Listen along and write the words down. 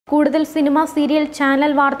കൂടുതൽ cinema, serial,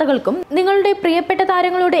 channel വാർത്തകൾക്കും നിങ്ങളുടെ പ്രിയപ്പെട്ട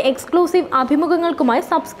താരങ്ങളുടെ എക്സ്ക്ലൂസീവ് അഭിമുഖങ്ങൾക്കുമായി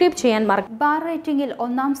സബ്സ്ക്രൈബ് ചെയ്യാൻ മറക്കരുത്. ബാർ റേറ്റിംഗിൽ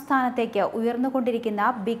 1-ാം സ്ഥാനത്തേക്ക് ഉയർന്നുകൊണ്ടിരിക്കുന്ന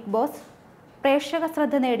ബിഗ് ബോസ് പ്രേക്ഷക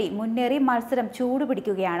ശ്രദ്ധ നേടി മുന്നേറി മത്സരം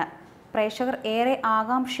ചൂടുപിടിക്കുകയാണ്. പ്രേക്ഷകർ ഏറെ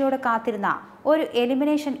ആകാംക്ഷയോടെ കാത്തിരുന്ന ഒരു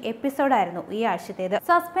എലിമിനേഷൻ എപ്പിസോഡായിരുന്നു ഈ ആഴ്ചത്തേത്.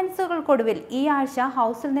 സസ്പെൻസുകൾക്കൊടുവിൽ ഈ ആഴ്ച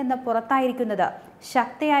ഹൗസിൽ നിന്ന് പുറത്തായിരിക്കുന്നത്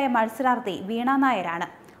ശക്തിയായ മത്സരാർത്ഥി വീണ നായരാണ്.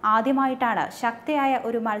 ആദ്യമായിട്ടാണ് ശക്തിയായ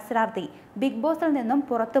ഒരു മത്സരാർത്ഥി ബിഗ് ബോസിൽ നിന്നും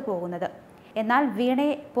പുറത്തു പോകുന്നത്. എന്നാൽ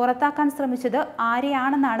വീണയെ പുറത്താക്കാൻ ശ്രമിച്ചത്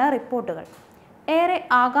ആരെയാണെന്നാണ് റിപ്പോർട്ടുകൾ. ഏറെ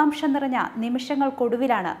ആകാംക്ഷ നിറഞ്ഞ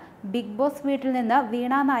നിമിഷങ്ങൾക്കൊടുവിലാണ് ബിഗ് ബോസ് വീട്ടിൽ നിന്ന്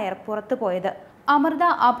വീണ നായർ പുറത്തുപോയത്. അമൃത,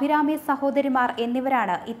 അഭിരാമി സഹോദരിമാർ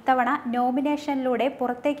എന്നിവരാണ് ഇത്തവണ നോമിനേഷനിലൂടെ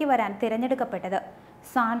പുറത്തേക്ക് വരാൻ തിരഞ്ഞെടുക്കപ്പെട്ടത്.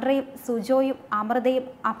 സാൻഡ്രയും സുജോയും അമൃതയും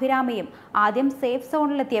അഭിരാമിയും ആദ്യം സേഫ്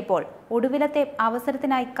സോണിലെത്തിയപ്പോൾ ഒടുവിലത്തെ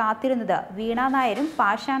അവസരത്തിനായി കാത്തിരുന്നത് വീണ നായരും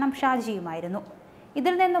പാഷാണം ഷാജിയുമായിരുന്നു.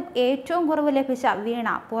 ഇതിൽ നിന്നും ഏറ്റവും കുറവ് ലഭിച്ച വീണ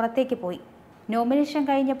പുറത്തേക്ക് പോയി. നോമിനേഷൻ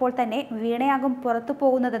കഴിഞ്ഞപ്പോൾ തന്നെ വീണയാകും പുറത്തു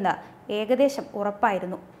പോകുന്നതെന്ന് ഏകദേശം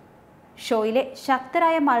ഉറപ്പായിരുന്നു. ഷോയിലെ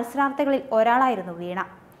ശക്തരായ മത്സരാർത്ഥികളിൽ ഒരാളായിരുന്നു വീണ.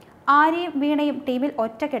 ആര്യയും വീണയും ടീമിൽ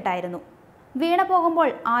ഒറ്റക്കെട്ടായിരുന്നു. വീണ പോകുമ്പോൾ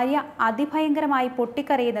ആര്യ അതിഭയങ്കരമായി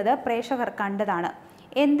പൊട്ടിക്കരയുന്നത് പ്രേക്ഷകർ കണ്ടതാണ്.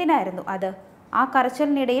 എന്തിനായിരുന്നു അത്? ആ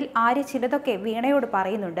കരച്ചിലിനിടയിൽ ആര്യ ചിലതൊക്കെ വീണയോട്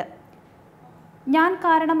പറയുന്നുണ്ട്. ഞാൻ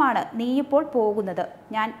കാരണമാണ് നീയിപ്പോൾ പോകുന്നത്.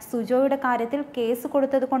 ഞാൻ സുജോയുടെ കാര്യത്തിൽ കേസ്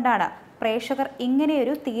കൊടുത്തത് കൊണ്ടാണ് പ്രേക്ഷകർ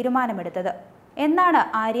ഇങ്ങനെയൊരു തീരുമാനമെടുത്തത് എന്നാണ്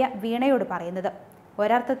ആര്യ വീണയോട് പറയുന്നത്.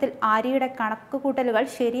 ഒരർത്ഥത്തിൽ ആര്യയുടെ കണക്കുകൂട്ടലുകൾ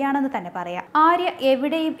ശരിയാണെന്ന് തന്നെ പറയാം. ആര്യ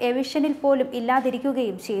എവിടെയും എവിഷനിൽ പോലും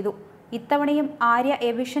ഇല്ലാതിരിക്കുകയും ചെയ്തു. ഇത്തവണയും ആര്യ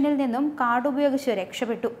എവിഷനിൽ നിന്നും കാർഡ് ഉപയോഗിച്ച്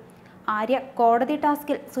രക്ഷപ്പെട്ടു. ആര്യ കോടതി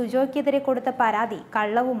ടാസ്കിൽ സുജോയ്ക്കെതിരെ കൊടുത്ത പരാതി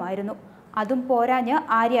കള്ളവുമായിരുന്നു. അതും പോരാഞ്ഞ്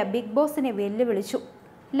ആര്യ ബിഗ് ബോസിനെ വെല്ലുവിളിച്ചു,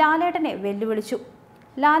 ല.എനെ വെല്ലുവിളിച്ചു.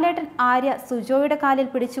 ല.എൻ ആര്യ സുജോയുടെ കാലിൽ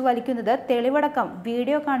പിടിച്ചു വലിക്കുന്നത് തെളിവടക്കം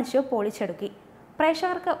വീഡിയോ കാണിച്ചു പൊളിച്ചെടുക്കി.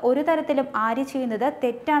 പ്രേക്ഷകർക്ക് ഒരു തരത്തിലും ആര്യ ചെയ്യുന്നത്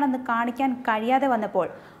തെറ്റാണെന്ന് കാണിക്കാൻ കഴിയാതെ വന്നപ്പോൾ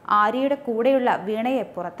ആര്യയുടെ കൂടെയുള്ള വീണയെ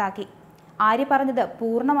പുറത്താക്കി. ആര്യ പറഞ്ഞത്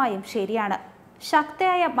പൂർണ്ണമായും ശരിയാണ്.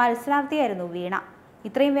 ശക്തയായ മത്സരാർത്ഥിയായിരുന്നു വീണ.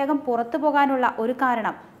 ഇത്രയും വേഗം പുറത്തു പോകാനുള്ള ഒരു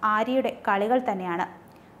കാരണം ആര്യയുടെ കളികൾ തന്നെയാണ്.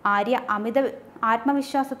 ആര്യ അമിത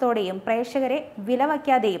ആത്മവിശ്വാസത്തോടെയും പ്രേക്ഷകരെ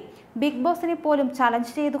വിലവയ്ക്കാതെയും ബിഗ് ബോസിനെ പോലും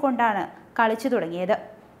ചലഞ്ച് ചെയ്തുകൊണ്ടാണ് കളിച്ചു തുടങ്ങിയത്.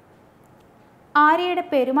 ആര്യയുടെ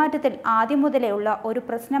പെരുമാറ്റത്തിൽ ആദ്യം മുതലേ ഉള്ള ഒരു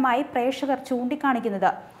പ്രശ്നമായി പ്രേക്ഷകർ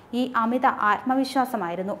ചൂണ്ടിക്കാണിക്കുന്നത് ഈ അമിത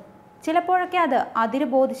ആത്മവിശ്വാസമായിരുന്നു. ചിലപ്പോഴൊക്കെ അത്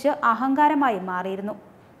അതിരുബോധിച്ച് അഹങ്കാരമായി മാറിയിരുന്നു.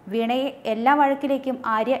 വീണയെ എല്ലാ വഴക്കിലേക്കും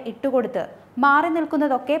ആര്യ ഇട്ടുകൊടുത്ത് മാറി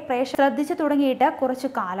നിൽക്കുന്നതൊക്കെ പ്രേക്ഷകർ ശ്രദ്ധിച്ചു തുടങ്ങിയിട്ട് കുറച്ചു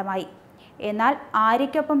കാലമായി. എന്നാൽ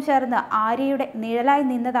ആര്യയ്ക്കൊപ്പം ചേർന്ന് ആര്യയുടെ നിഴലായി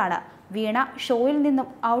നിന്നതാണ് വീണ ഷോയിൽ നിന്നും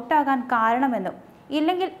ഔട്ടാകാൻ കാരണമെന്നും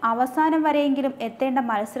ഇല്ലെങ്കിൽ അവസാനം വരെയെങ്കിലും എത്തേണ്ട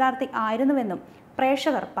മത്സരാർത്ഥി ആയിരുന്നുവെന്നും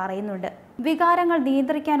പ്രേക്ഷകർ പറയുന്നുണ്ട്. വികാരങ്ങൾ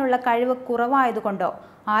നിയന്ത്രിക്കാനുള്ള കഴിവ് കുറവായതുകൊണ്ടോ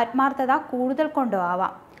ആത്മാർത്ഥത കൂടുതൽ കൊണ്ടോ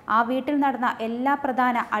ആവാം ആ വീട്ടിൽ നടന്ന എല്ലാ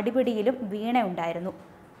പ്രധാന അടിപിടിയിലും വീണ ഉണ്ടായിരുന്നു.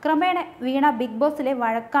 ക്രമേണ വീണ ബിഗ് ബോസിലെ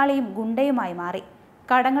വഴക്കാളിയും ഗുണ്ടയുമായി മാറി.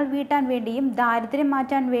 കടങ്ങൾ വീട്ടാൻ വേണ്ടിയും ദാരിദ്ര്യം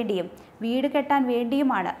മാറ്റാൻ വേണ്ടിയും വീട് കെട്ടാൻ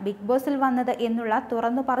വേണ്ടിയുമാണ് ബിഗ് ബോസിൽ വന്നത് എന്നുള്ള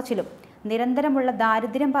തുറന്നു പറച്ചിലും നിരന്തരമുള്ള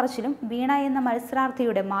ദാരിദ്ര്യം പറച്ചിലും വീണ എന്ന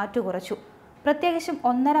മത്സരാർത്ഥിയുടെ മാറ്റുകുറച്ചു. പ്രത്യേകിച്ചും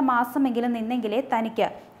 1.5 മാസമെങ്കിലും നിന്നെങ്കിലേ തനിക്ക്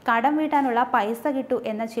കടം വീട്ടാനുള്ള പൈസ കിട്ടൂ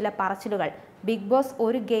എന്ന ചില പറച്ചിലുകൾ ബിഗ് ബോസ്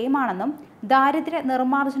ഒരു ഗെയിമാണെന്നും ദാരിദ്ര്യ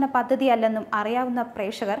നിർമ്മാർജ്ജന പദ്ധതിയല്ലെന്നും അറിയാവുന്ന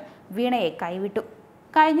പ്രേക്ഷകർ വീണയെ കൈവിട്ടു.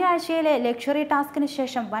 കഴിഞ്ഞ ആഴ്ചയിലെ ലക്ഷറി ടാസ്കിന്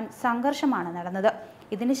ശേഷം വൻ സംഘർഷമാണ് നടന്നത്.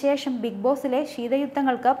 ഇതിനുശേഷം ബിഗ് ബോസിലെ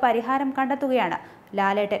ശീതയുദ്ധങ്ങൾക്ക് പരിഹാരം കണ്ടെത്തുകയാണ്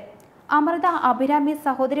ല.എൻ. അമൃത, അഭിരാമി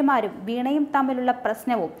സഹോദരിമാരും വീണയും തമ്മിലുള്ള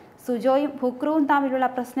പ്രശ്നവും സുജോയും ഫുക്രുവും തമ്മിലുള്ള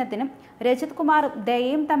പ്രശ്നത്തിനും രജിത് കുമാറും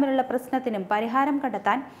ദയയും തമ്മിലുള്ള പ്രശ്നത്തിനും പരിഹാരം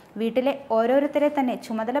കണ്ടെത്താൻ വീട്ടിലെ ഓരോരുത്തരെ തന്നെ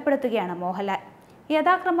ചുമതലപ്പെടുത്തുകയാണ് മോഹൻലാൽ.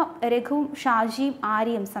 യഥാക്രമം രഘുവും ഷാജിയും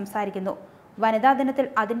ആര്യയും സംസാരിക്കുന്നു. വനിതാ ദിനത്തിൽ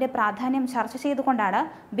അതിൻ്റെ പ്രാധാന്യം ചർച്ച ചെയ്തുകൊണ്ടാണ്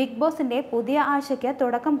ബിഗ് ബോസിൻ്റെ പുതിയ ആഴ്ചയ്ക്ക്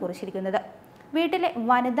തുടക്കം കുറിച്ചിരിക്കുന്നത്. വീട്ടിലെ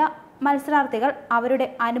വനിതാ മത്സരാർത്ഥികൾ അവരുടെ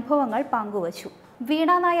അനുഭവങ്ങൾ പങ്കുവച്ചു.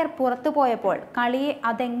 വീണ നായർ പുറത്തു പോയപ്പോൾ കളിയെ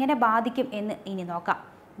അതെങ്ങനെ ബാധിക്കും എന്ന് ഇനി നോക്കാം.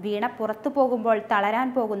 വീണ പുറത്തു പോകുമ്പോൾ തളരാൻ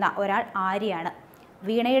പോകുന്ന ഒരാൾ ആര്യയാണ്.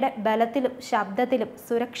 വീണയുടെ ബലത്തിലും ശബ്ദത്തിലും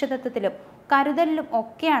സുരക്ഷിതത്വത്തിലും കരുതലിലും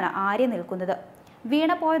ഒക്കെയാണ് ആര്യ നിൽക്കുന്നത്.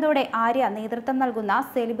 വീണ പോയതോടെ ആര്യ നേതൃത്വം നൽകുന്ന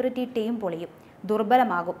സെലിബ്രിറ്റി ടീം പൊളിയും,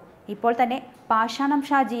 ദുർബലമാകും. ഇപ്പോൾ തന്നെ പാഷാണം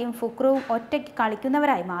ഷാജിയും ഫുക്രുവും ഒറ്റയ്ക്ക്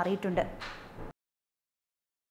കളിക്കുന്നവരായി മാറിയിട്ടുണ്ട്.